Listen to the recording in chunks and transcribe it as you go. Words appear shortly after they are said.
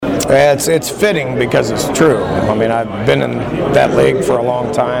It's fitting because it's true. I mean, I've been in that league for a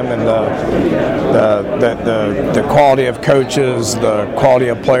long time, and the quality of coaches, the quality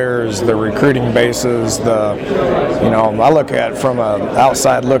of players, the recruiting bases, I look at it from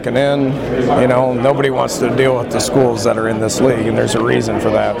outside looking in. Nobody wants to deal with the schools that are in this league, and there's a reason for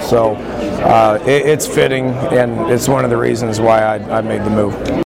that. So it's fitting, and it's one of the reasons why I made the move.